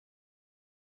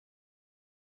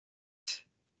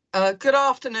Good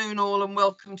afternoon all and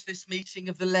welcome to this meeting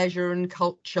of the Leisure and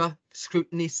Culture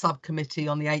Scrutiny Subcommittee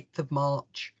on the 8th of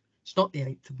March. It's not the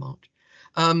 8th of March,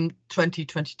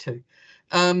 2022.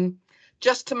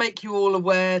 Just to make you all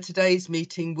aware, today's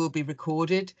meeting will be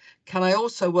recorded. Can I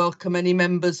also welcome any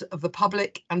members of the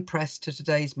public and press to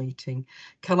today's meeting?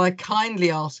 Can I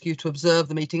kindly ask you to observe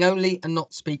the meeting only and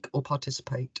not speak or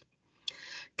participate?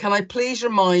 Can I please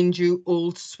remind you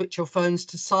all to switch your phones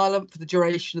to silent for the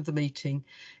duration of the meeting?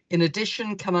 In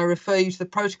addition, can I refer you to the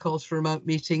protocols for remote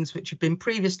meetings which have been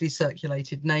previously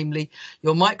circulated, namely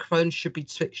your microphone should be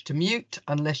switched to mute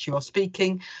unless you are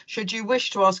speaking. Should you wish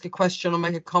to ask a question or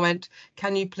make a comment,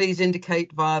 can you please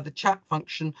indicate via the chat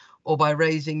function or by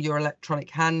raising your electronic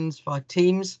hands via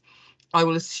Teams? I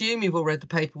will assume you've all read the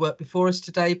paperwork before us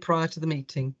today prior to the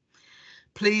meeting.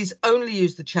 Please only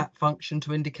use the chat function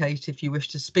to indicate if you wish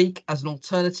to speak as an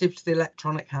alternative to the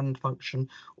electronic hand function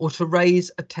or to raise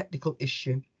a technical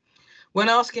issue. When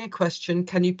asking a question,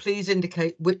 can you please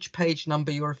indicate which page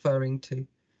number you're referring to?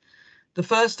 The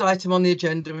first item on the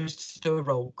agenda is to do a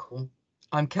roll call.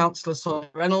 I'm Councillor Sonia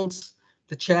Reynolds,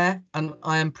 the chair, and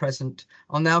I am present.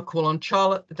 I'll now call on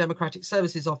Charlotte, the Democratic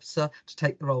Services Officer, to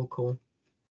take the roll call.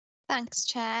 Thanks,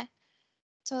 Chair.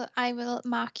 So I will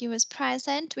mark you as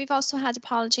present. We've also had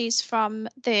apologies from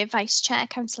the Vice Chair,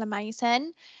 Councillor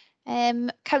Mason,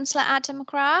 Councillor Adam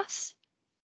McGrath,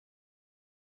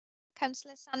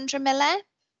 Councillor Sandra Miller,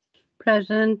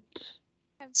 Present.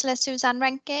 Councillor Suzanne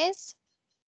Renkes,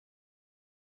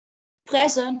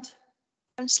 Present.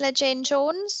 Councillor Jane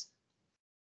Jones.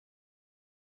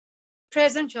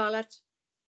 Present, Charlotte.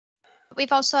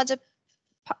 We've also had a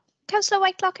Councillor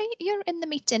Whitelock, you're in the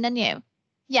meeting, aren't you?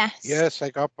 Yes. Yes, I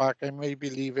got back. I may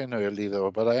be leaving early though,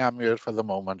 but I am here for the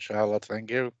moment, Charlotte. Thank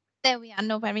you. There we are,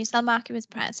 no worries. I'll mark you as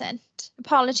present.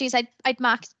 Apologies, I'd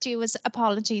marked you as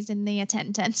apologies in the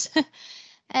attendance.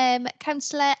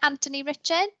 Councillor Anthony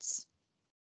Richards.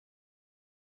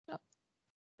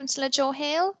 Councillor Joe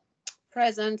Hale.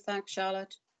 Present, thanks,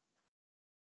 Charlotte.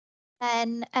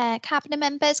 Then Cabinet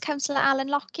members, Councillor Alan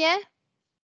Lockyer.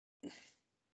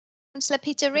 Councillor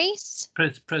Peter Rees.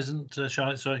 Present,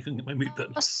 Charlotte. Sorry, I couldn't get my mute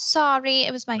button. Oh, sorry,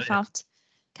 it was my fault.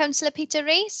 Councillor Peter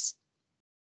Rees.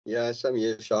 Yes, I'm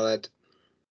here, Charlotte.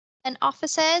 And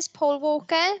officers, Paul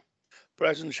Walker.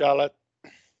 Present, Charlotte.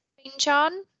 Green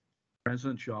John.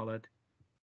 Present, Charlotte.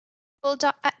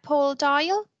 Paul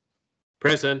Doyle.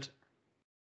 Present.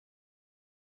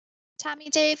 Tammy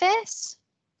Davis.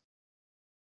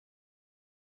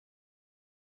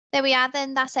 There we are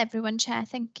then, that's everyone, Chair,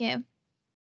 thank you.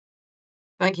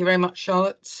 Thank you very much,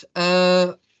 Charlotte.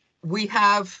 We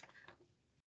have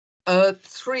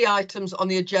 3 items on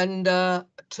the agenda,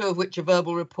 2 of which are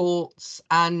verbal reports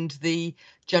and the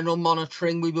general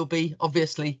monitoring. We will be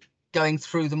obviously going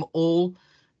through them all,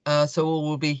 so all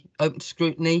will be open to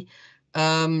scrutiny.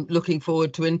 Looking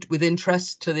forward to with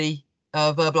interest to the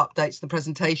verbal updates and the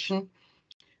presentation.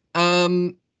 Are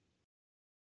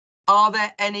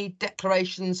there any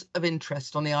declarations of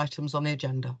interest on the items on the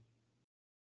agenda?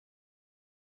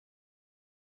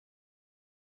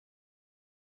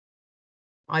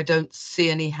 I don't see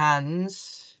any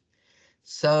hands,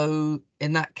 so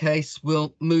in that case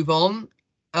we'll move on.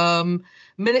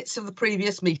 Minutes of the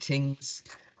previous meetings.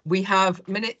 We have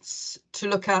minutes to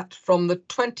look at from the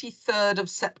 23rd of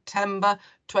September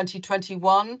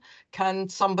 2021. Can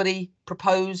somebody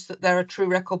propose that they're a true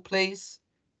record, please?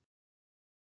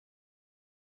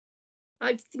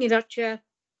 I'm thinking that, Chair.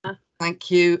 Thank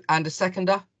you. And a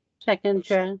seconder? Second,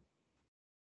 Chair.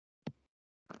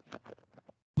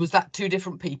 Was that 2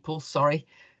 different people? Sorry.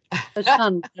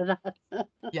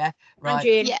 Yeah, right.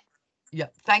 Jane. Yeah,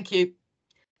 thank you.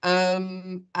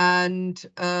 And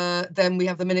then we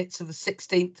have the minutes of the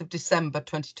 16th of December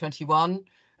 2021.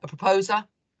 A proposer?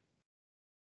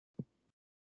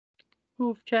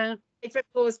 Move, Chair. I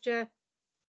propose, Chair.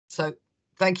 So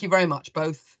thank you very much,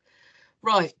 both.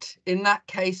 Right, in that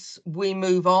case, we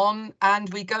move on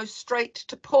and we go straight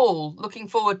to Paul. Looking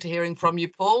forward to hearing from you,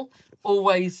 Paul.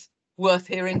 Always worth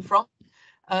hearing from,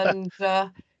 and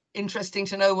interesting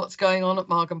to know what's going on at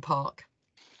Margam Park.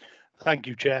 Thank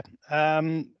you, Chair.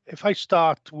 If I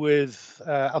start with,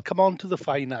 I'll come on to the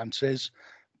finances,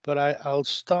 but I'll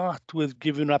start with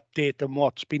giving an update on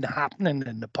what's been happening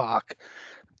in the park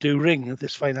during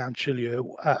this financial year,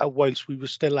 whilst we were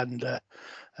still under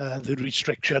the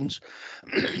restrictions.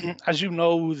 As you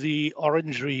know, the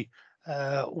Orangery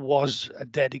was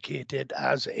dedicated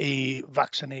as a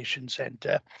vaccination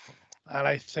centre, and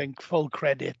I think full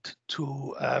credit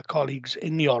to colleagues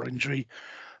in the Orangery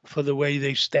for the way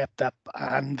they stepped up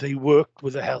and they worked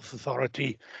with the health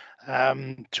authority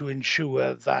to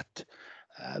ensure that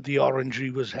the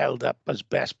Orangery was held up as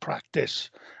best practice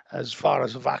as far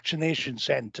as a vaccination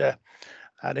centre.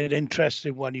 And an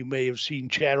interesting one you may have seen,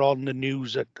 Chair, on the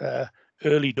news at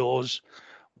early doors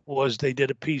was they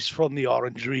did a piece from the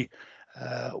Orangery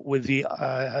with the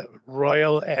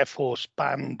Royal Air Force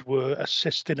Band were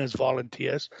assisting as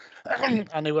volunteers,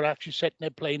 and they were actually sitting there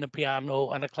playing a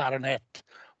piano and a clarinet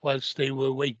whilst they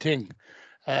were waiting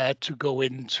to go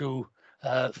into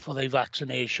for their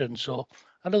vaccination. So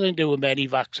I don't think there were many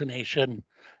vaccination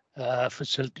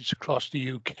facilities across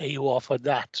the UK who offered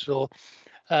that. So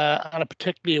and I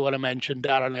particularly want to mention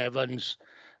Darren Evans,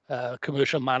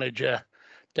 commercial manager,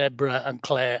 Deborah and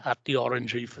Claire at the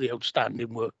Orangery for the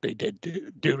outstanding work they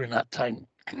did during that time.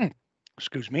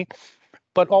 Excuse me.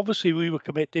 But obviously we were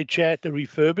committed, Chair, to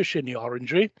refurbishing the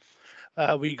Orangery.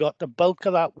 We got the bulk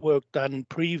of that work done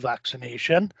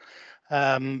pre-vaccination.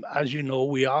 As you know,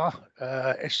 we are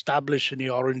establishing the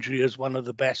Orangery as one of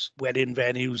the best wedding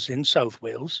venues in South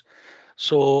Wales.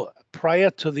 So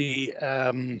prior to the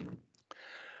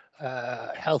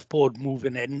health board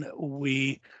moving in,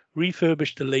 we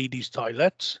refurbished the ladies'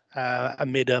 toilets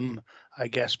and made them, I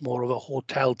guess, more of a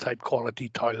hotel type quality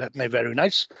toilet, and they're very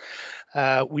nice.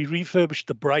 We refurbished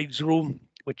the bride's room,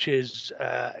 which is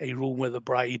a room where the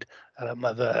bride and her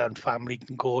mother and family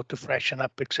can go to freshen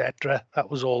up, etc. That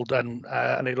was all done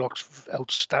and it looks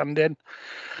outstanding.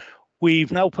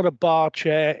 We've now put a bar,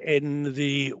 Chair, in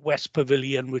the West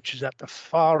Pavilion, which is at the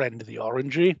far end of the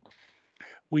Orangery.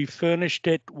 We furnished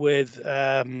it with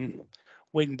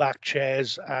wing-back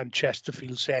chairs and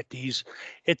Chesterfield settees.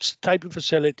 It's the type of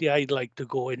facility I'd like to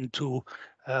go into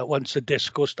once the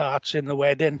disco starts in the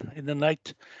wedding in the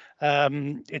night.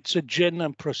 It's a gin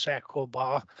and Prosecco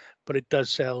bar, but it does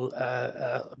sell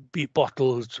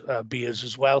bottled beers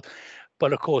as well.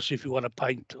 But of course, if you want a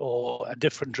pint or a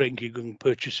different drink, you can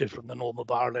purchase it from the normal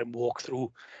bar and then walk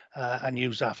through and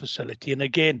use that facility. And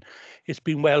again, it's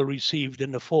been well received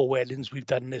in the 4 weddings we've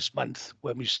done this month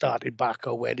when we started back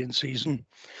our wedding season.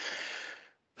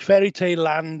 Fairy Tale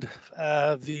Land,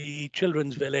 the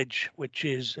children's village, which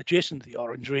is adjacent to the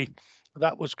Orangery,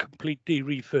 that was completely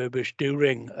refurbished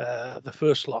during the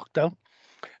first lockdown.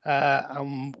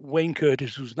 And Wayne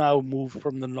Curtis, who's now moved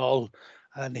from the Knoll,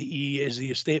 and he is the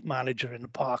estate manager in the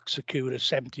park, secured a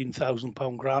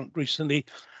 £17,000 grant recently,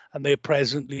 and they're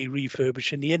presently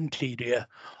refurbishing the interior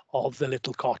of the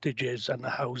little cottages and the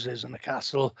houses and the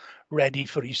castle ready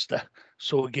for Easter.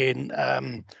 So again,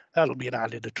 that'll be an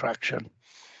added attraction.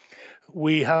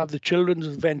 We have the Children's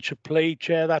Adventure Play,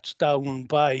 Chair, that's down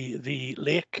by the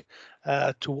lake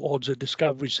towards a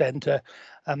discovery centre,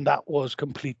 and that was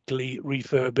completely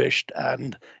refurbished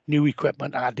and new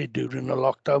equipment added during the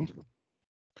lockdown.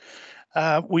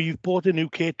 We've bought a new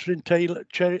catering trailer.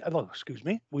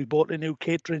 We bought a new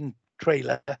catering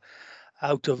trailer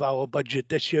out of our budget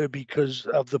this year because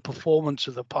of the performance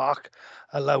of the park,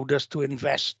 allowed us to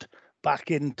invest back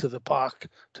into the park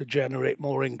to generate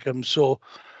more income. So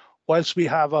whilst we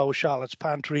have our Charlotte's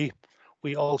Pantry,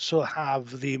 we also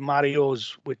have the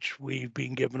Mario's, which we've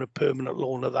been given a permanent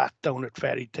loan of that down at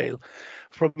Fairy Tale.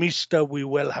 From Easter, we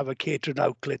will have a catering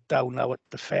outlet down now at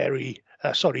the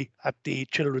at the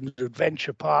Children's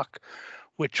Adventure Park,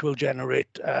 which will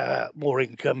generate more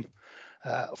income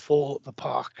for the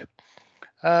park.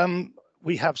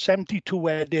 We have 72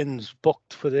 weddings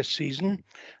booked for this season.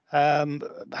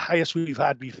 The highest we've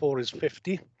had before is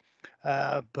 50.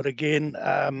 But again,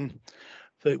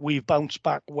 that we've bounced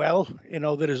back well. You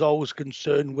know, there is always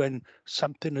concern when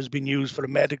something has been used for a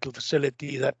medical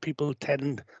facility that people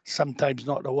tend sometimes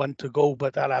not to want to go,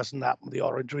 but that hasn't happened with the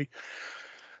Orangery.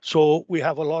 So we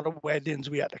have a lot of weddings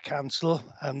we had to cancel,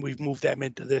 and we've moved them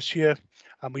into this year,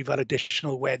 and we've had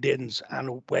additional weddings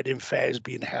and wedding fairs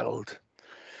being held.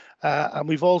 And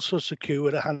we've also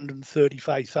secured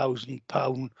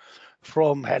 £135,000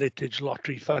 from Heritage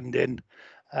Lottery funding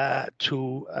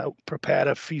to prepare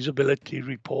a feasibility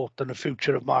report on the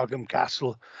future of Margam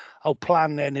Castle. Our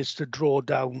plan then is to draw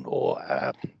down or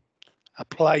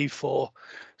apply for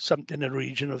something in the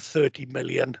region of 30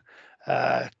 million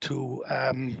to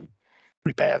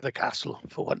repair the castle,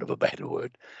 for want of a better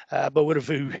word. But we're a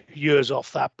few years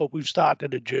off that, but we've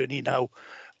started a journey now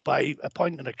by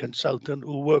appointing a consultant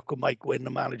who will work with Mike Wynn,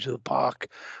 the manager of the park,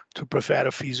 to prepare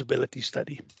a feasibility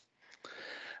study.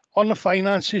 On the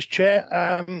finances, Chair,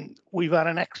 we've had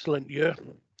an excellent year.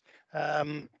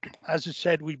 As I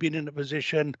said, we've been in a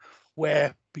position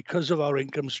where, because of our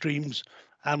income streams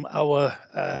and our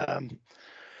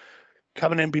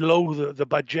coming in below the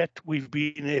budget, we've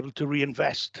been able to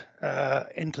reinvest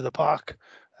into the park.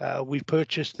 We've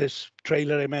purchased this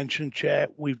trailer I mentioned, Chair.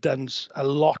 We've done a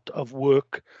lot of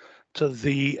work to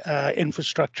the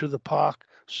infrastructure of the park,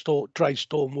 dry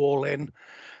stone walling.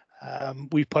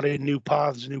 We put in new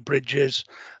paths, new bridges,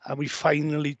 and we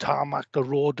finally tarmacked the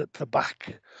road at the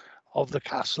back of the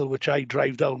castle, which I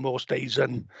drive down most days,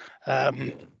 and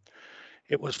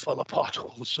it was full of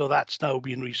potholes. So that's now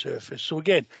been resurfaced. So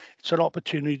again, it's an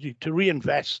opportunity to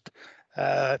reinvest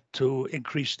to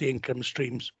increase the income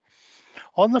streams.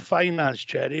 On the finance,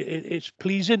 Chair, it's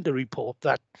pleasing to report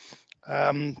that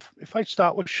if I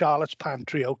start with Charlotte's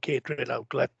Pantry, our catering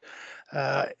outlet,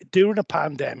 during the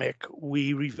pandemic,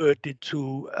 we reverted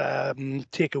to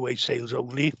takeaway sales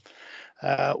only.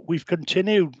 We've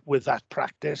continued with that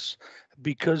practice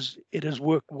because it has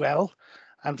worked well,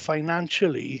 and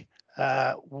financially,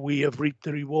 we have reaped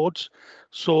the rewards.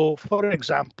 So, for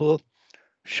example,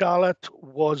 Charlotte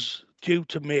was due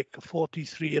to make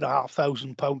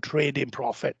 £43,500 trading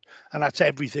profit, and that's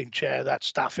everything, Chair, that's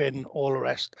staffing, all the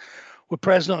rest. We're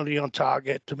presently on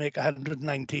target to make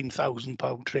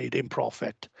 £119,000 trading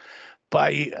profit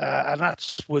and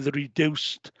that's with a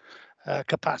reduced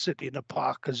capacity in the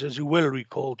park, because as you will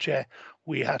recall, Chair,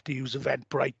 we had to use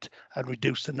Eventbrite and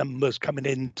reduce the numbers coming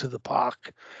into the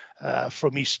park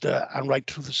from Easter and right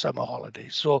through the summer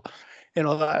holidays. So, you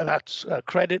know, that's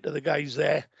credit to the guys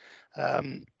there.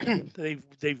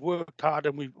 They've worked hard,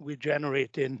 and we're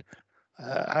generating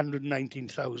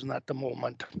 119,000 at the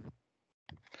moment.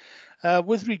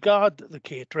 With regard to the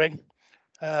catering,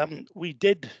 we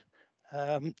did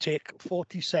take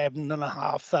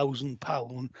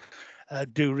 £47,500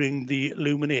 during the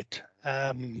Illuminate,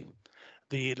 the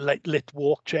lit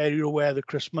walk, Chair, you're aware, the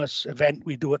Christmas event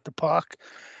we do at the park.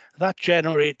 That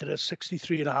generated a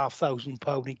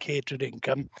 £63,500 in catering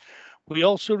income. We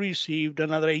also received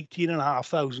another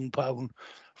 £18,500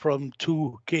 from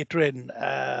two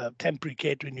temporary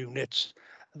catering units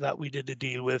that we did a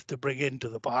deal with to bring into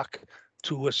the park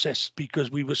to assist,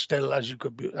 because we were still, as you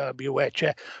could be aware,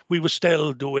 Chair, we were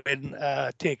still doing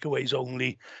takeaways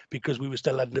only because we were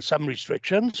still under some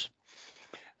restrictions.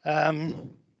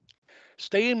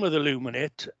 Staying with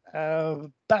Illuminate,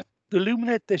 the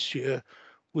Illuminate this year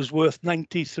was worth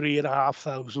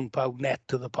 £93,500 net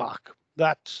to the park.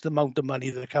 That's the amount of money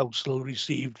the council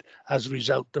received as a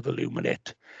result of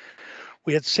Illuminate.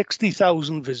 We had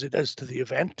 60,000 visitors to the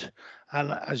event,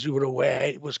 and as you were aware,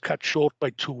 it was cut short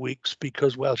by 2 weeks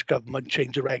because Welsh Government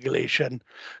changed the regulation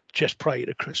just prior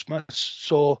to Christmas.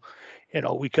 So, you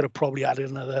know, we could have probably added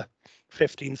another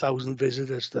 15,000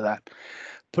 visitors to that.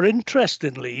 But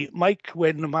interestingly, Mike,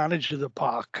 when the manager of the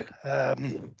park,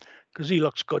 because he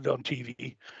looks good on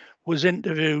TV, was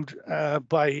interviewed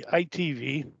by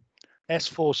ITV,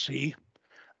 S4C,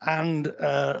 and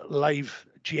live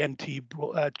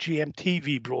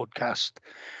GMTV broadcast.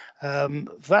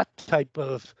 That type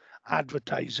of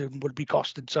advertising would be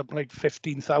costing something like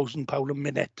 £15,000 a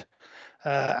minute.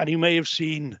 And you may have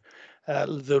seen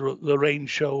the Lorraine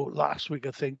show last week.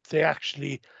 I think they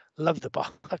actually loved the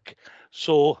park,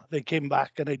 so they came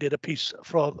back and they did a piece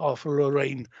of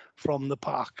Lorraine from the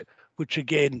park, which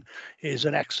again is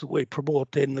an excellent way of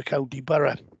promoting the county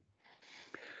borough.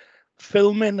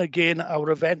 Filming, again, our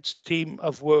events team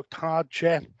have worked hard,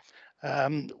 Chair.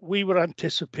 We were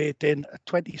anticipating a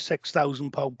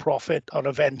 £26,000 profit on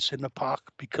events in the park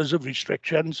because of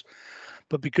restrictions,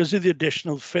 but because of the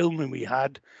additional filming we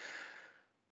had,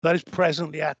 that is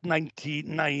presently at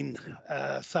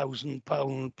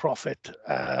 £99,000 profit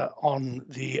on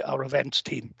our events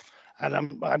team, and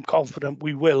I'm confident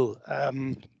we will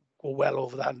go well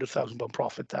over the £100,000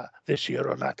 profit this year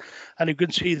on that. And you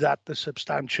can see that the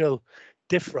substantial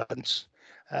difference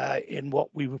in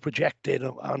what we were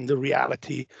projecting and the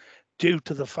reality, due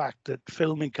to the fact that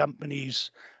filming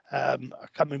companies are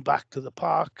coming back to the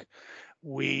park.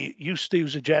 We used to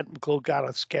use a gentleman called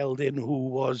Gareth Skeldin, who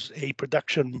was a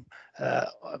production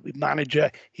manager.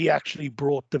 He actually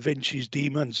brought Da Vinci's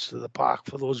Demons to the park,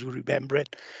 for those who remember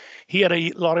it. He had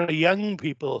a lot of young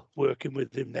people working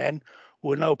with him then,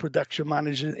 who are now production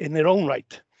managers in their own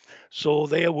right. So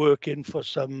they are working for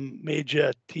some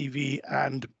major TV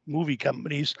and movie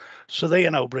companies. So they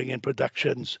are now bringing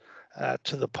productions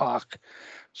to the park.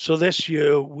 So this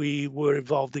year we were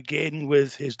involved again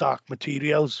with his Dark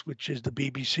Materials, which is the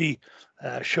BBC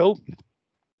show.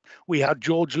 We had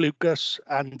George Lucas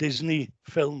and Disney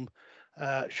film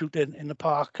shooting in the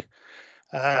park.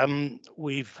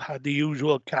 We've had the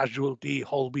usual casualty,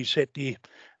 Holby City,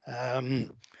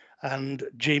 and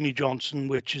Jamie Johnson,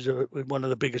 which is one of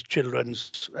the biggest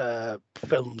children's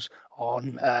films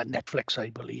on Netflix, I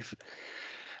believe.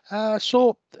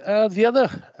 So the other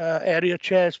area,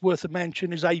 Chair, is worth a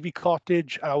mention is Ivy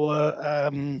Cottage,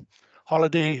 our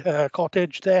holiday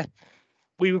cottage there.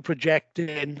 we were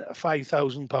projecting a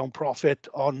 £5,000 profit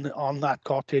on that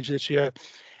cottage this year.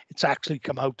 It's actually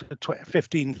come out at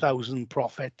 15,000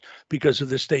 profit because of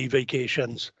the stay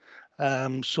vacations.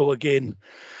 So again,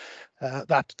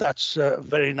 that's a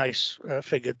very nice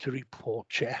figure to report,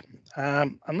 Chair.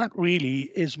 And that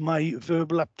really is my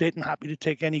verbal update, and happy to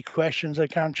take any questions I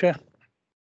can, Chair.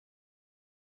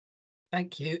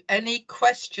 Thank you. Any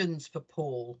questions for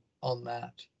Paul on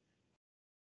that?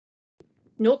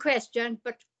 No question,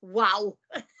 but wow.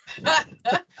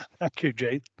 Thank you,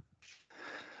 Jane.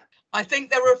 I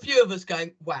think there were a few of us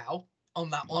going, wow,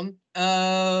 on that one.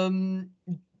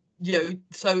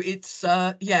 So it's,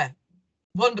 yeah,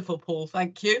 wonderful, Paul.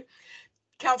 Thank you.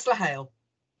 Councillor Hale.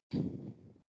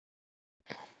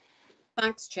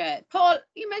 Thanks, Chair. Paul,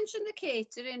 you mentioned the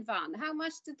catering van. How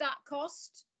much did that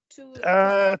cost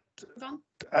to van?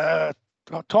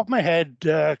 Top of my head,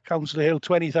 Councillor Hale,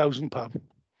 £20,000.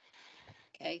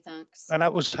 Okay, thanks. And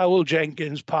that was Howell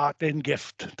Jenkins' part-in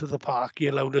gift to the park. He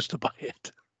allowed us to buy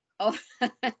it. Oh,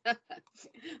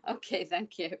 okay,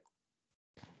 thank you.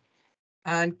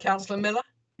 And Councillor Miller.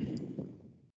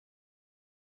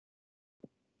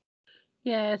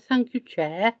 Yeah, thank you,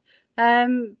 Chair.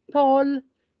 Paul,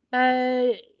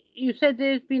 you said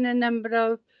there's been a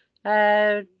number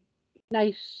of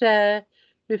nice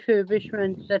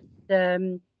refurbishments at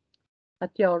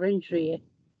the Orangery,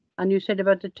 and you said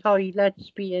about the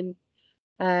toilets being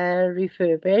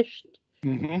refurbished.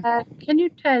 Mm-hmm. Can you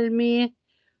tell me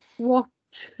what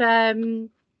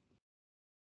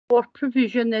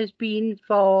provision there's been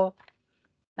for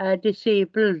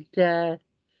disabled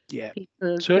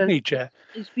people? Certainly, Chair.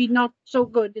 It's been not so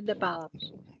good in the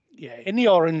past. Yeah, in the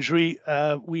Orangery,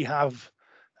 we have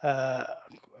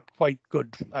quite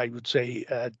good, I would say,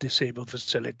 disabled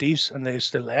facilities, and they're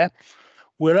still there.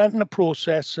 We're in the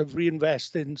process of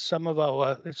reinvesting some of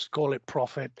our, let's call it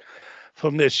profit,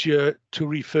 from this year to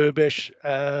refurbish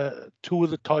 2 of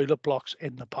the toilet blocks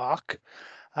in the park.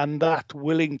 And that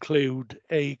will include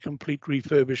a complete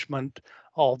refurbishment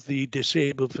of the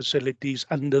disabled facilities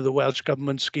under the Welsh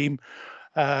Government scheme.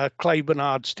 Clive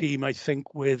Bernard's team, I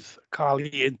think, with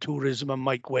Carly in Tourism and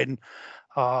Mike Wynn,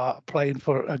 are applying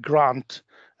for a grant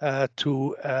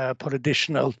to put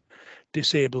additional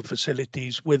disabled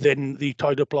facilities within the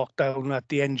toilet block down at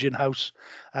the engine house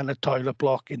and a toilet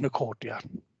block in the courtyard.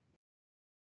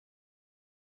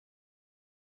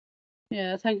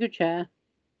 Yeah, thank you, Chair.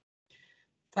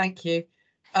 Thank you.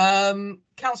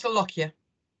 Councillor Lockyer.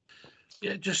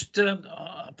 Yeah, just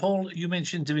Paul, you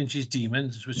mentioned Da Vinci's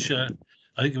Demons, which I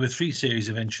think there were 3 series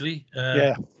eventually.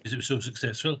 Yeah. Because it was so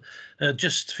successful.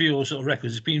 Just for your sort of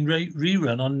records, it's been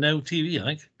rerun on Now TV, I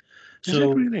think. Is it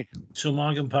really? So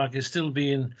Margam Park is still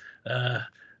being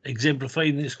exemplified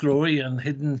in its glory and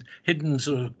hidden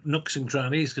sort of nooks and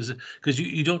crannies, because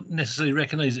you don't necessarily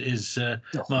recognise it as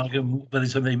Margam by the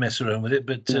time they mess around with it.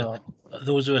 But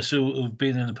those of us who've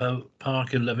been in the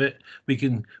park and love it, we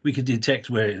can detect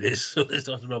where it is. So there's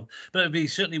not a problem. But it'd be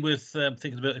certainly worth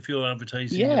thinking about if you're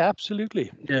advertising. Yeah,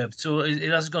 absolutely. Yeah. So it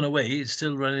hasn't gone away. It's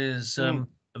still running as a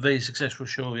very successful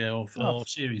show, yeah, or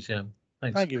series. Yeah.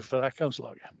 Thanks. Thank you for that,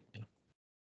 Councillor.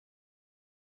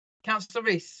 Councillor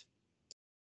Rees.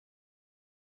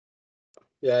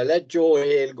 Yeah, let Joe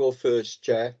Hale go first,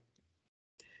 Chair.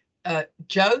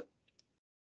 Joe.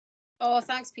 Oh,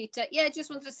 thanks, Peter. Yeah, just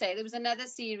wanted to say there was another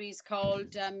series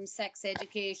called Sex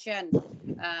Education,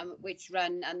 which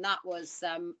ran, and that was,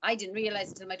 I didn't realise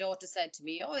until my daughter said to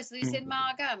me, oh, it's in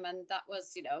Margam, and that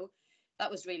was,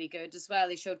 that was really good as well.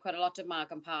 They showed quite a lot of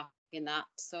Margam Park in that,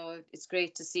 so it's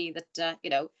great to see that,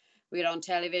 we're on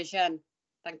television.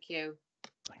 Thank you.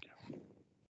 Thank you.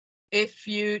 If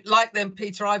you like them,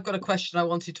 Peter, I've got a question I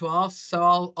wanted to ask,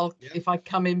 so I'll if I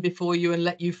come in before you and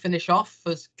let you finish off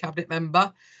as cabinet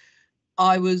member.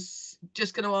 I was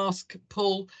just going to ask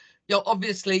Paul,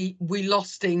 obviously we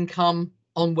lost income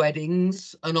on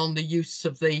weddings and on the use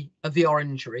of the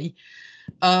Orangery.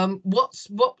 What's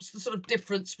the sort of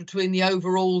difference between the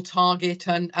overall target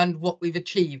and what we've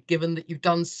achieved, given that you've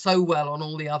done so well on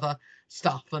all the other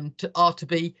stuff, and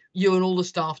you and all the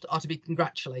staff are to be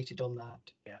congratulated on that?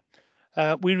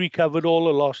 Yeah. We recovered all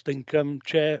the lost income,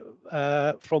 Chair,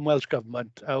 from Welsh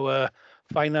Government. Our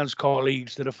finance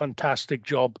colleagues did a fantastic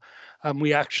job, and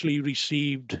we actually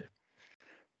received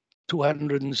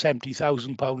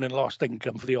 £270,000 in lost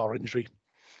income for the Orangery.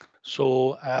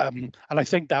 So, and I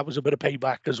think that was a bit of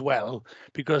payback as well,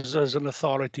 because as an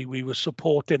authority, we were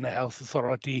supporting the health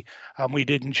authority and we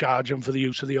didn't charge them for the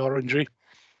use of the Orangery.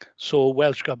 So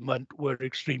Welsh Government were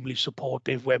extremely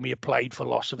supportive when we applied for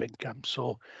loss of income.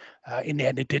 So in the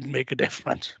end, it didn't make a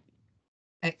difference.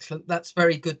 Excellent. That's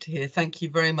very good to hear. Thank you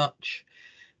very much,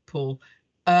 Paul.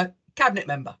 Cabinet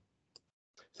Member.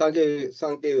 Thank you,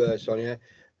 Sonia.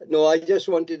 No, I just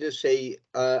wanted to say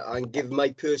and give my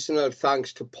personal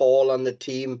thanks to Paul and the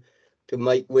team, to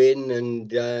Mike Wynne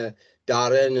and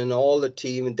Darren and all the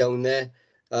team down there.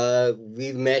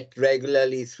 We've met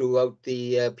regularly throughout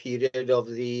the period of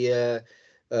the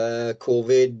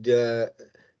COVID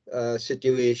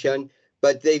situation,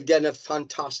 but they've done a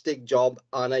fantastic job,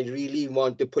 and I really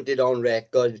want to put it on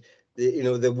record.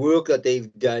 The work that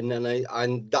they've done,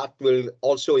 and that will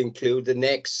also include the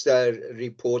next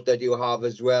report that you have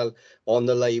as well on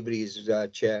the libraries,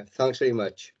 Chair. Thanks very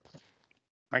much.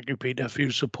 Thank you, Peter, for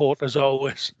your support as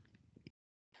always.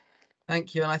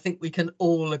 Thank you, and I think we can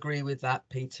all agree with that,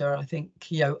 Peter. I think,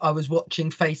 I was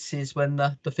watching faces when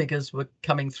the figures were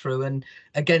coming through, and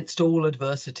against all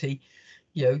adversity,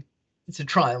 it's a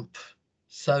triumph.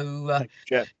 So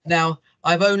now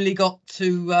I've only got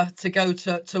to go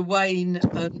to Wayne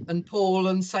and Paul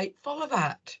and say, follow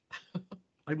that.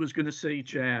 I was going to say,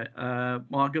 Chair,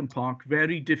 Margam Park,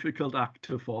 very difficult act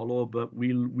to follow, but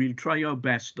we'll try our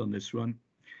best on this one.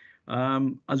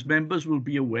 As members will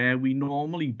be aware, we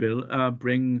normally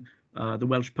bring the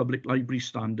Welsh Public Library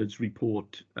Standards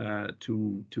report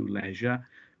to leisure.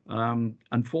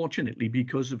 Unfortunately,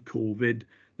 because of COVID,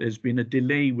 there's been a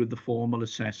delay with the formal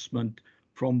assessment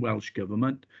from Welsh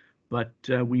Government, but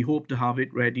we hope to have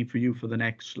it ready for you for the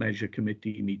next Leisure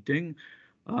Committee meeting.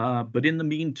 But in the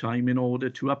meantime, in order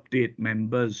to update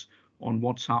members on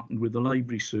what's happened with the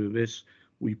library service,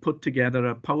 we put together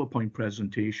a PowerPoint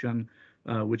presentation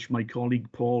which my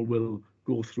colleague Paul will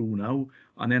go through now,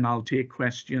 and then I'll take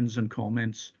questions and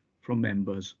comments from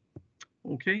members.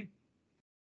 Okay.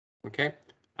 Okay.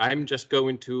 I'm just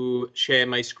going to share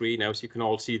my screen now so you can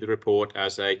all see the report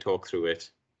as I talk through it.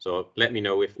 So let me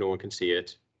know if no one can see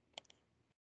it.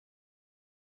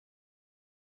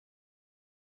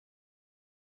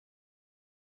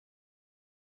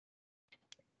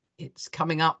 It's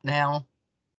coming up now.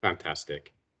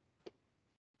 Fantastic.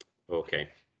 Okay.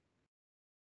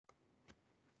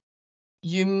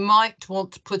 You might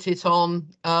want to put it on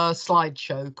a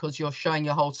slideshow because you're showing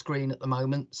your whole screen at the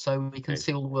moment, so we can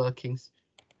see all the workings.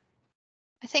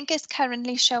 I think it's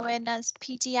currently showing as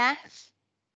PDF.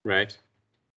 Right.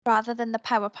 Rather than the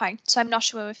PowerPoint, so I'm not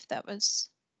sure if that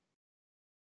was.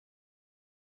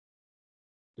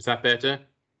 Is that better?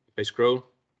 If I scroll?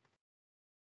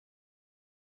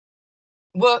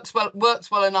 Works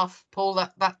well enough, Paul.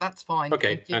 That's fine.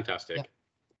 Okay, fantastic. Yeah.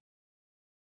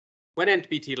 When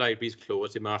NPT libraries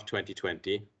closed in March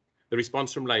 2020, the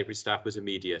response from library staff was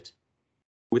immediate.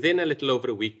 Within a little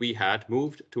over a week, we had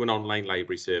moved to an online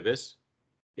library service,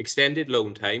 extended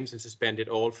loan times and suspended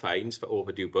all fines for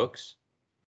overdue books,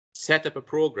 set up a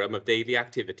programme of daily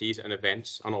activities and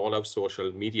events on all our social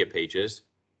media pages,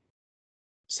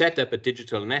 set up a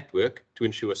digital network to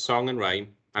ensure song and rhyme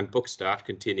and book start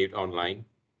continued online,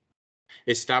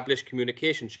 established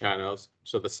communication channels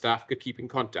so the staff could keep in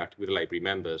contact with library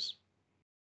members.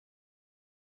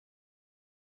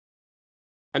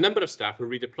 A number of staff were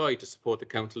redeployed to support the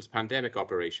Council's pandemic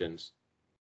operations.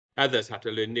 Others had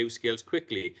to learn new skills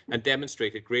quickly and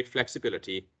demonstrated great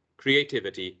flexibility,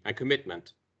 creativity and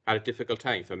commitment at a difficult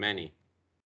time for many.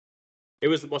 It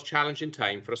was the most challenging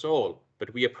time for us all,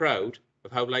 but we are proud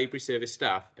of how library service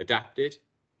staff adapted,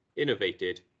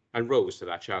 innovated and rose to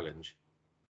that challenge.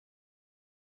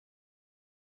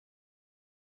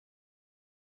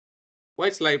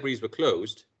 Whilst libraries were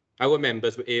closed, our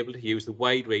members were able to use the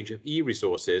wide range of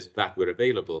e-resources that were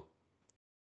available.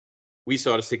 We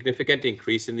saw a significant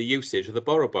increase in the usage of the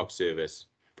Borrow Box service,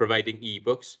 providing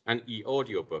e-books and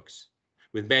e-audiobooks,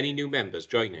 with many new members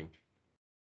joining.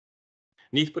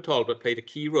 Neath Talbot played a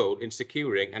key role in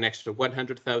securing an extra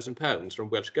 £100,000 from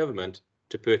Welsh Government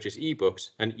to purchase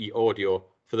e-books and e-audio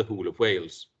for the whole of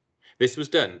Wales. This was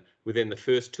done within the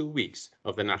first 2 weeks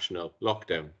of the national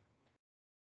lockdown.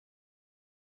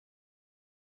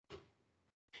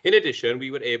 In addition,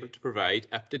 we were able to provide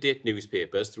up-to-date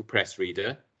newspapers through Press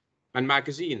Reader and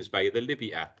magazines via the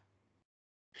Libby app.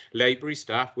 Library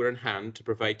staff were on hand to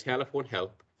provide telephone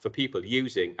help for people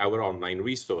using our online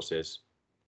resources.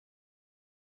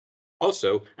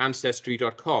 Also,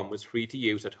 Ancestry.com was free to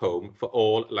use at home for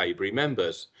all library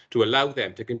members to allow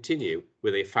them to continue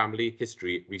with their family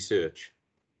history research.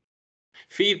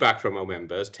 Feedback from our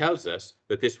members tells us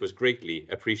that this was greatly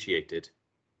appreciated.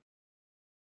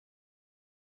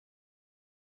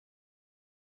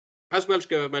 As Welsh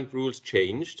Government rules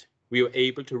changed, we were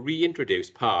able to reintroduce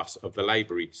parts of the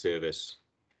library service.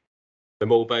 The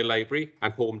mobile library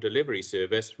and home delivery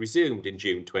service resumed in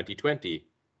June 2020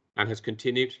 and has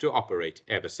continued to operate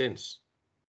ever since.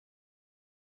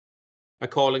 A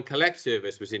call and collect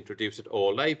service was introduced at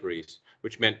all libraries,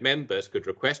 which meant members could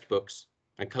request books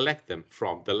and collect them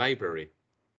from the library.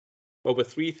 Over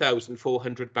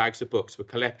 3,400 bags of books were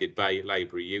collected by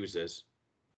library users.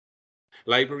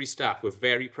 Library staff were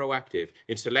very proactive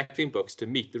in selecting books to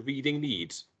meet the reading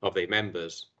needs of their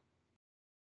members.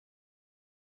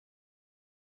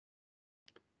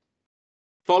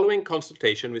 Following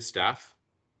consultation with staff,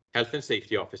 health and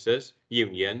safety officers,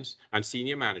 unions, and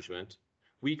senior management,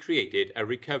 we created a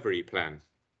recovery plan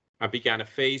and began a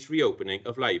phased reopening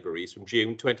of libraries from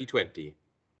June 2020.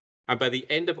 And by the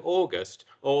end of August,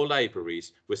 all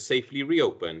libraries were safely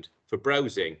reopened for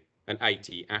browsing and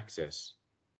IT access.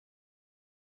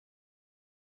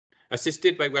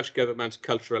 Assisted by Welsh Government's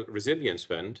Cultural Resilience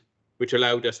Fund, which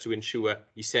allowed us to ensure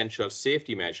essential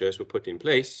safety measures were put in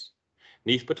place,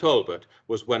 Neath Talbot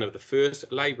was one of the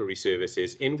first library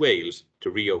services in Wales to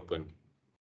reopen.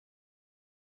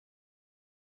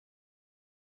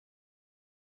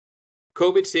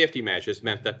 COVID safety measures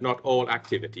meant that not all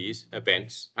activities,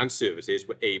 events and services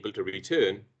were able to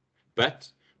return, but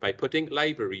by putting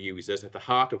library users at the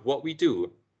heart of what we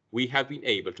do, we have been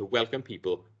able to welcome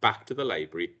people back to the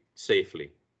library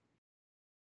safely.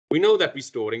 We know that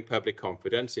restoring public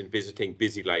confidence in visiting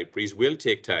busy libraries will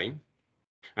take time,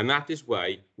 and that is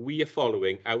why we are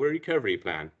following our recovery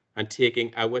plan and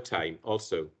taking our time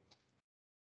also.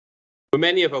 For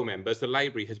many of our members, the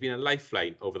library has been a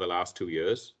lifeline over the last 2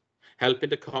 years,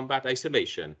 helping to combat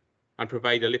isolation and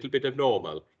provide a little bit of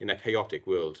normal in a chaotic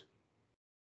world.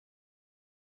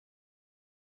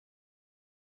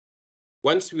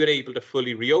 Once we were able to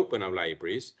fully reopen our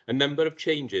libraries, a number of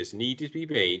changes needed to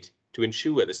be made to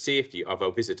ensure the safety of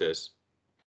our visitors.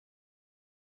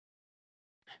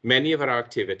 Many of our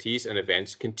activities and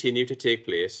events continue to take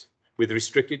place with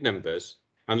restricted numbers,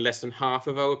 and less than half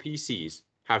of our PCs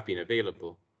have been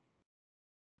available.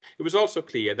 It was also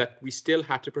clear that we still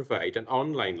had to provide an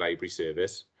online library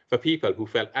service for people who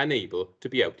felt unable to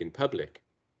be out in public.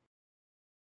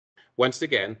 Once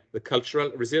again, the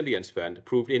Cultural Resilience Fund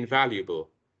proved invaluable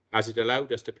as it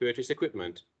allowed us to purchase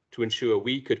equipment to ensure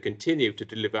we could continue to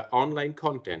deliver online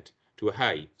content to a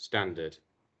high standard.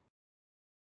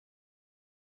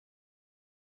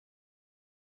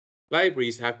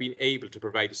 Libraries have been able to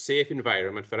provide a safe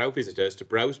environment for our visitors to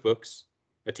browse books,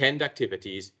 attend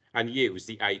activities, and use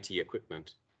the IT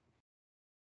equipment.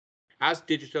 As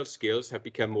digital skills have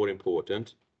become more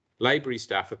important, library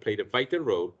staff have played a vital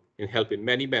role in helping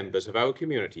many members of our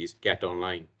communities get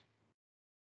online.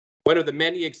 One of the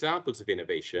many examples of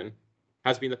innovation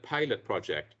has been the pilot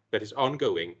project that is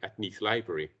ongoing at Neath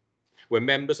Library, where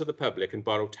members of the public can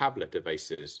borrow tablet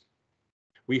devices.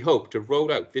 We hope to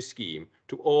roll out this scheme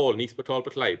to all Neath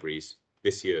Talbot libraries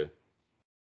this year.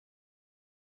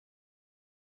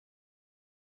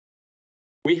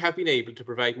 We have been able to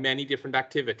provide many different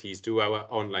activities to our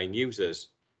online users.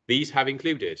 These have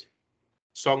included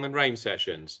song and rhyme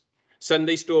sessions,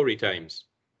 Sunday story times,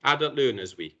 Adult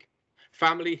Learners Week,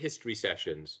 family history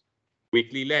sessions,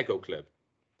 weekly Lego Club,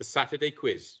 the Saturday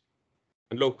quiz,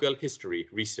 and local history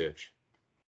research.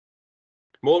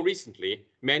 More recently,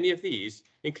 many of these,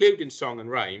 including song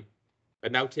and rhyme, are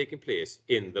now taking place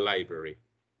in the library.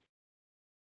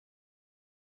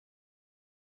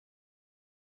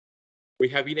 We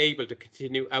have been able to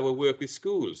continue our work with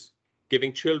schools,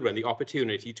 giving children the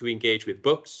opportunity to engage with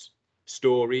books,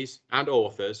 stories, and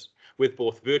authors, with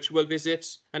both virtual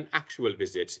visits and actual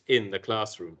visits in the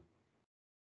classroom.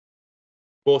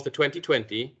 Both the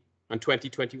 2020 and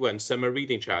 2021 Summer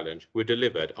Reading Challenge were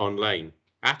delivered online,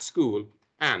 at school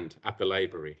and at the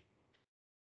library.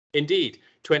 Indeed,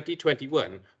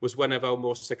 2021 was one of our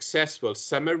most successful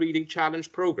Summer Reading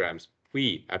Challenge programs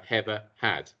we have ever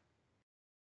had.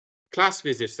 Class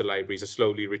visits to libraries are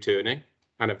slowly returning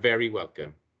and are very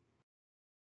welcome.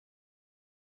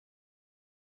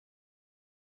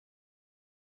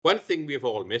 One thing we have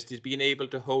all missed is being able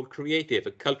to hold creative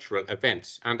and cultural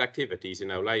events and activities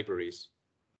in our libraries.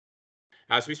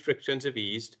 As restrictions have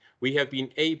eased, we have been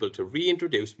able to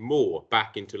reintroduce more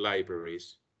back into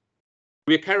libraries.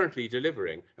 We are currently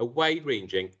delivering a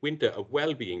wide-ranging Winter of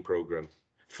Wellbeing programme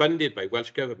funded by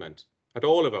Welsh Government at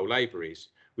all of our libraries,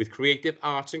 with creative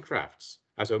arts and crafts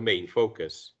as our main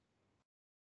focus.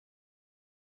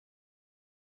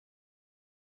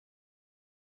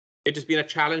 It has been a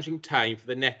challenging time for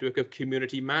the network of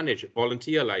community-managed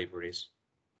volunteer libraries.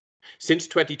 Since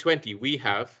 2020, we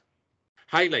have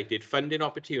highlighted funding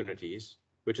opportunities,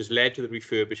 which has led to the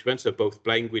refurbishments of both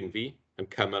Blaen Gwynfi and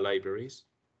Cummer libraries,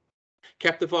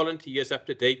 kept the volunteers up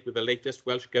to date with the latest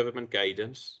Welsh Government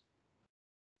guidance,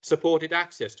 supported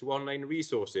access to online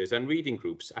resources and reading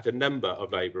groups at a number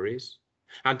of libraries,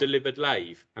 and delivered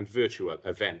live and virtual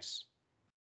events.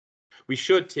 We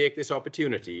should take this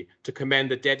opportunity to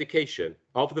commend the dedication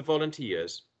of the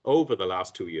volunteers over the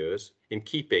last 2 years in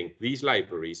keeping these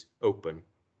libraries open.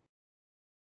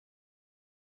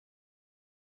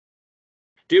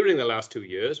 During the last 2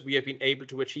 years, we have been able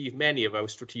to achieve many of our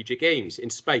strategic aims in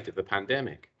spite of the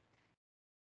pandemic.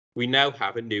 We now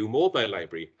have a new mobile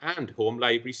library and home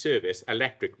library service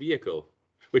electric vehicle,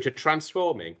 which are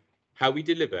transforming how we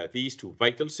deliver these two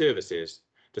vital services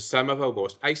to some of our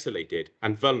most isolated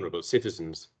and vulnerable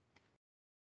citizens.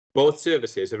 Both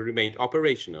services have remained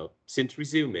operational since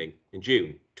resuming in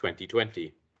June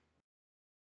 2020.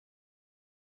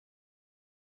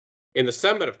 In the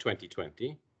summer of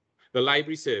 2020, the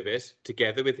library service,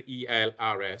 together with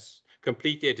ELRS,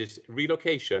 completed its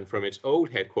relocation from its old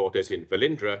headquarters in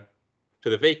Velindre to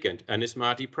the vacant Ynys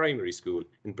Madi Primary School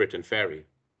in Briton Ferry.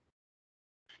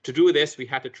 To do this, we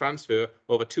had to transfer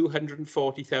over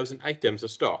 240,000 items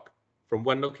of stock from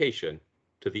one location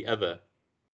to the other.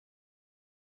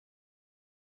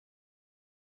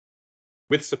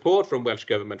 With support from Welsh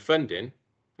Government funding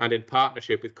and in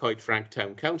partnership with Coed Frank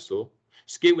Town Council,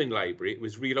 Skewin Library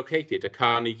was relocated to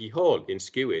Carnegie Hall in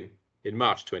Skewin in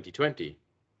March 2020.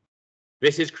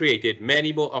 This has created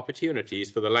many more opportunities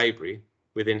for the library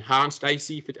with enhanced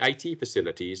IT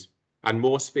facilities and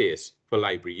more space for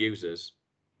library users.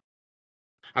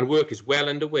 And work is well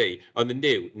underway on the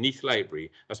new Neath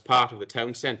Library as part of the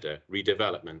town centre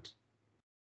redevelopment.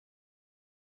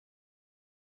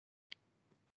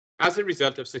 As a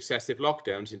result of successive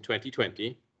lockdowns in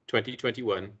 2020,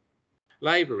 2021,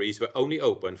 libraries were only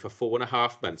open for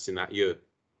 4.5 months in that year,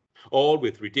 all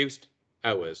with reduced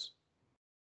hours.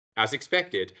 As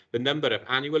expected, the number of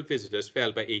annual visitors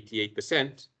fell by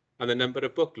 88% and the number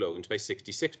of book loans by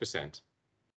 66%.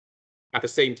 At the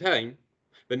same time,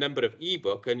 the number of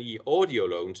e-book and e-audio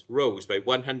loans rose by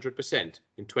 100%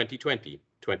 in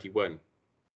 2020-21,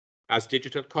 as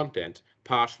digital content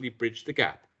partially bridged the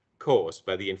gap caused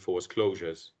by the enforced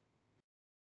closures.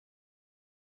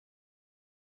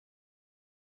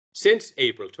 Since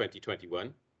April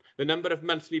 2021, the number of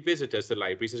monthly visitors to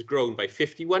libraries has grown by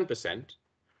 51%,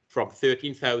 from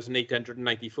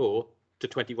 13,894 to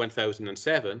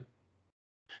 21,007.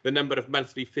 The number of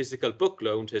monthly physical book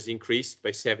loans has increased by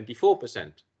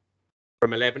 74%,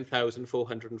 from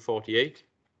 11,448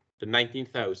 to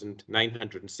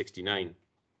 19,969.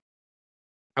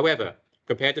 However,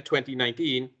 compared to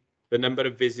 2019, the number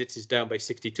of visits is down by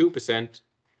 62%,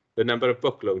 the number of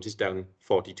book loans is down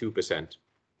 42%.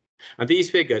 And these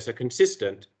figures are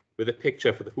consistent with a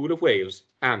picture for the whole of Wales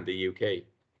and the UK.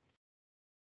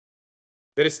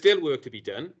 There is still work to be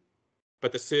done,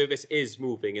 but the service is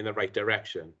moving in the right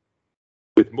direction.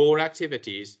 With more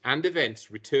activities and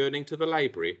events returning to the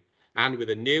library and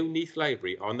with a new Neath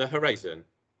Library on the horizon,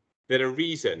 there are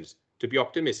reasons to be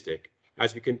optimistic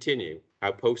as we continue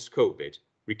our post-COVID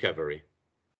recovery.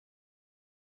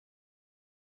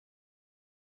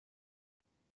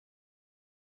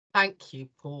 Thank you,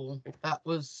 Paul. That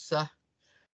was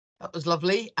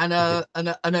lovely, and a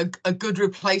good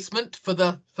replacement for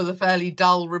the fairly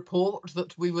dull report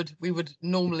that we would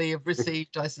normally have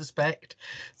received, I suspect.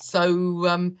 So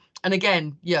and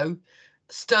again, you know,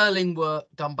 sterling work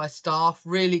done by staff,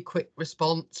 really quick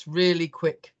response, really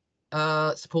quick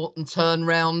support and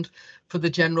turnaround for the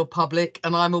general public.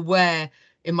 And I'm aware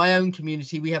in my own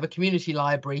community we have a community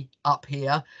library up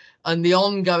here, and the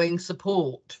ongoing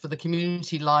support for the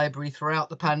community library throughout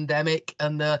the pandemic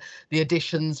and the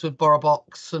additions with Borough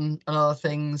Box and other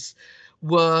things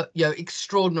were, you know,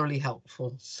 extraordinarily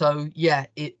helpful. So yeah,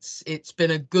 it's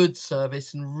been a good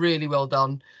service and really well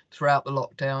done throughout the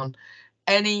lockdown.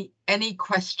 Any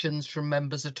questions from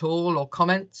members at all or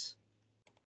comments?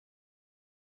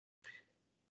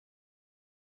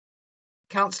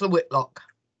 Councillor Whitlock.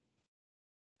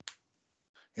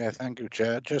 Yeah, thank you,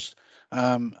 Chair. Just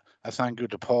a thank you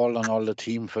to Paul and all the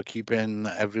team for keeping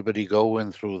everybody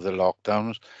going through the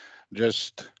lockdowns.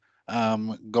 Just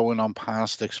going on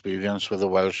past experience with the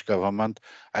Welsh Government,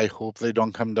 I hope they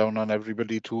don't come down on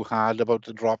everybody too hard about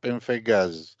the drop in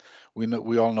figures.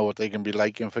 We all know what they can be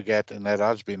like in forgetting there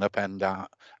has been a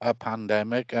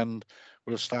pandemic, and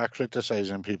we'll start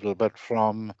criticising people. But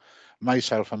from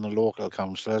myself and the local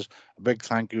councillors, a big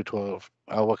thank you to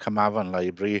our Carmarthen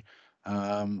Library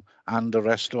and the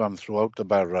rest of them throughout the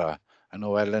borough. I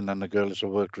know Ellen and the girls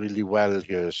have worked really well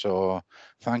here, so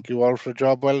thank you all for a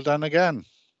job well done again.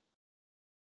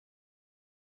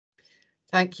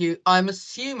 Thank you. I'm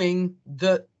assuming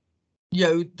that, you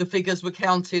know, the figures were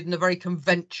counted in a very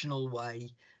conventional way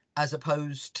as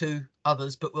opposed to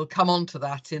others, but we'll come on to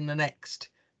that in the next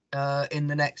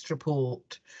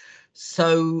report.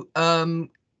 So,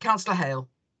 Councillor Hale.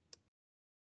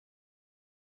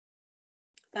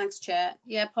 Thanks, Chair.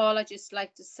 Yeah, Paul, I'd just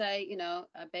like to say, you know,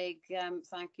 a big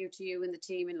thank you to you and the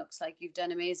team. It looks like you've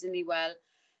done amazingly well.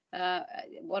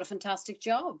 What a fantastic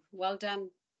job. Well done.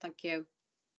 Thank you.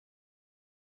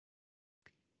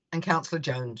 And Councillor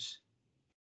Jones.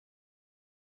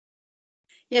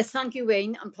 Yes, thank you,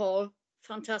 Wayne and Paul.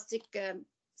 Fantastic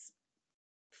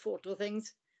photo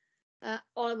things.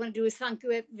 All I want to do is thank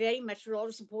you very much for all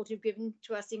the support you've given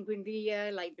to us in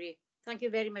Gwynby Library. Thank you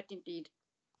very much indeed.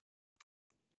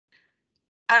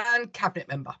 And Cabinet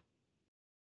Member.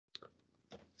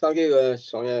 Thank you,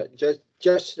 Sonia.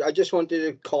 I just wanted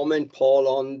to comment, Paul,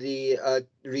 on the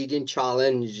Reading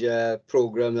Challenge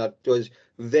program that was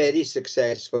very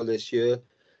successful this year,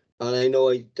 and I know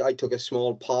I took a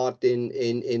small part in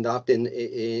that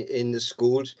in the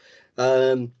schools.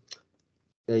 I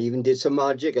even did some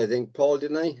magic, I think, Paul,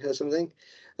 didn't I, or something?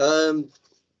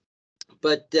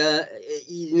 But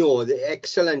you know, the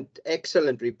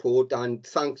excellent report, and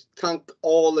thank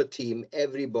all the team,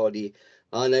 everybody,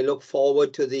 and I look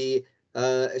forward to the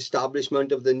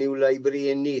establishment of the new library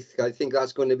in Neath. I think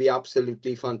that's going to be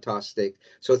absolutely fantastic.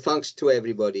 So thanks to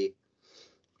everybody.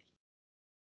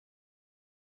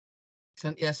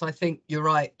 Yes, I think you're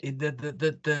right.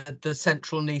 The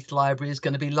Central Neath Library is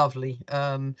going to be lovely.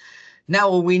 Now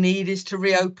all we need is to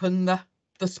reopen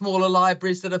the smaller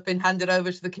libraries that have been handed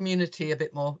over to the community a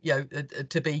bit more, you know,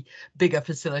 to be bigger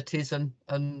facilities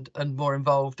and more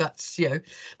involved. That's, you know,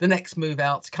 the next move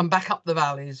out. To come back up the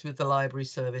valleys with the library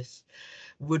service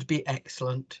would be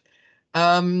excellent.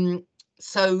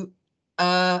 So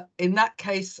in that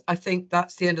case, I think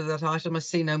that's the end of that item. I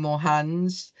see no more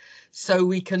hands. So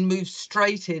we can move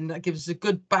straight in. That gives us a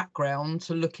good background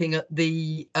to looking at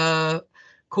the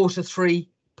Q3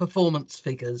 performance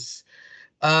figures.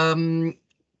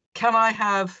 Can I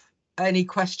have any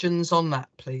questions on that,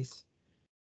 please?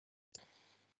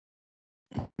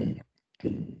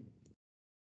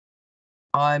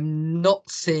 I'm not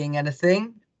seeing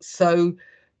anything. So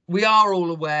we are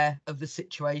all aware of the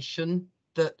situation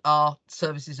that our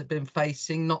services have been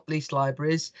facing, not least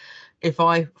libraries. If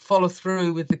I follow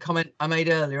through with the comment I made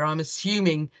earlier, I'm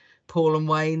assuming, Paul and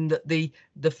Wayne, that the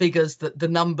figures, that the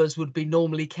numbers would be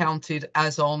normally counted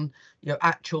as on, you know,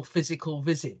 actual physical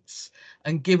visits.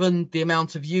 And given the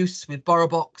amount of use with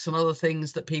BorrowBox and other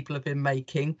things that people have been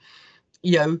making,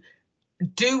 you know,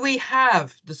 do we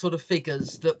have the sort of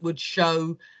figures that would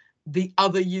show the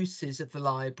other uses of the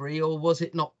library, or was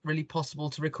it not really possible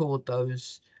to record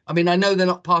those? I mean, I know they're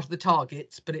not part of the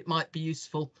targets, but it might be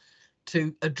useful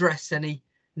to address any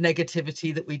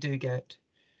negativity that we do get.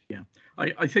 Yeah,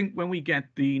 I think when we get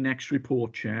the next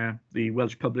report, Chair, the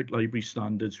Welsh Public Library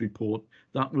Standards report,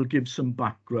 that will give some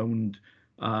background.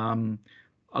 A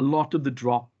lot of the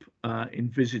drop in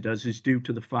visitors is due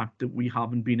to the fact that we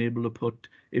haven't been able to put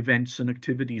events and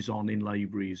activities on in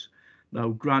libraries. Now,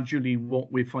 gradually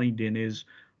what we're finding is,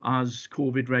 as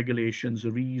COVID regulations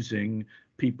are easing,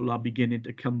 people are beginning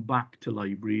to come back to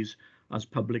libraries as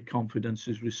public confidence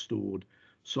is restored.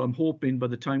 So I'm hoping by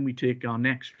the time we take our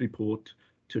next report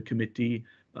to committee,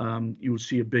 you'll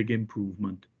see a big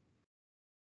improvement.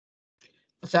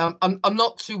 So I'm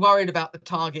not too worried about the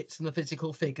targets and the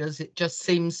physical figures. It just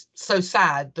seems so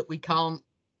sad that we can't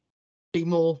be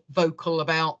more vocal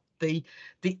about the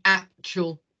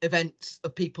actual events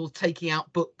of people taking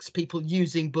out books, people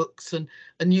using books and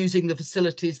using the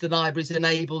facilities the libraries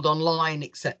enabled online,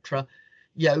 etc.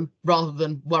 You know, rather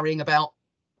than worrying about,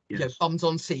 yes, you know, bums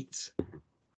on seats.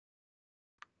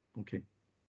 Okay.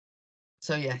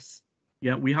 So yes.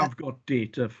 Yeah, we have got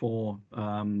data for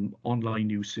online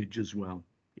usage as well.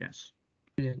 Yes.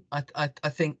 Brilliant. I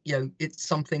think, you know, it's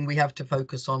something we have to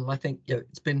focus on. I think, you know,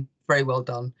 it's been very well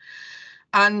done.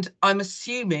 And I'm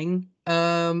assuming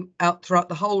out throughout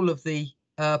the whole of the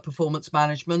performance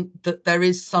management that there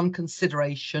is some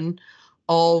consideration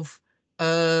of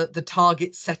the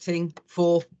target setting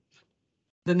for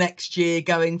the next year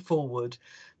going forward,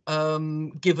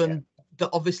 given that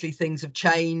obviously things have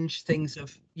changed, things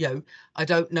have, you know, I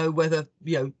don't know whether,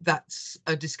 you know, that's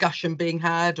a discussion being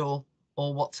had or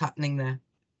what's happening there.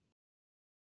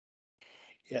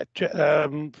 Yeah,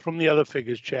 from the other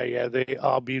figures, Chair, yeah, they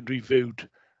are being reviewed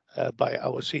by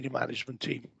our senior management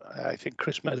team. I think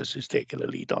Chris Mellis is taking a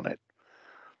lead on it.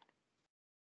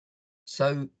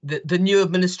 So the new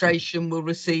administration will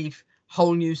receive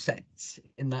whole new sets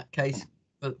in that case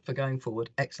for going forward.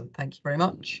 Excellent. Thank you very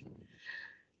much.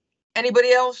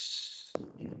 Anybody else?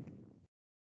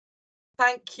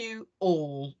 Thank you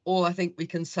all. All I think we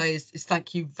can say is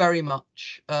thank you very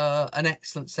much. An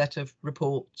excellent set of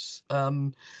reports.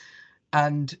 And,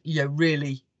 you know,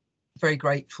 really very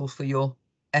grateful for your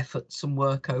efforts and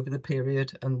work over the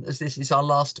period. And as this is our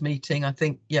last meeting, I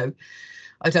think,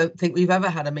 I don't think we've ever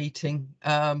had a meeting,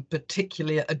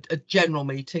 particularly a general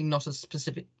meeting, not a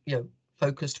specific,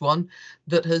 focused one,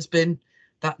 that has been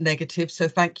that negative. So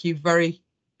thank you very,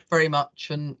 very much,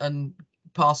 and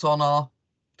pass on our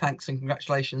thanks and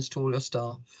congratulations to all your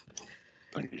staff.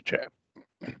 Thank you, Chair.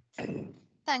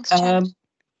 Thanks, Chair.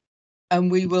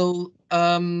 And we will,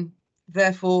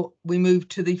 therefore, we move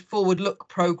to the Forward Look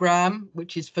programme,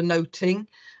 which is for noting,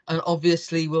 and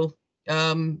obviously will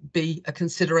be a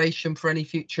consideration for any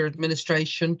future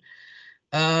administration.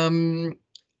 And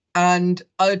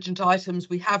urgent items,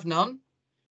 we have none.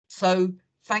 So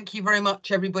thank you very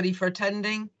much, everybody, for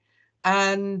attending.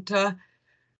 And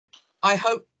I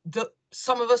hope that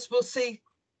some of us will see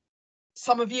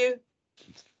some of you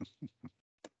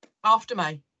after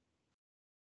May.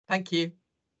 Thank you.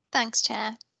 Thanks,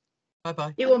 Chair.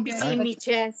 Bye-bye. You won't be seeing me,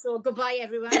 Chair, so goodbye,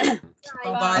 everyone.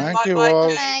 Bye-bye. Thank you all.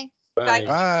 Bye. Bye. Thank you.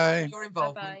 Bye. You're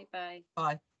involved. Bye.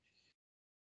 Bye.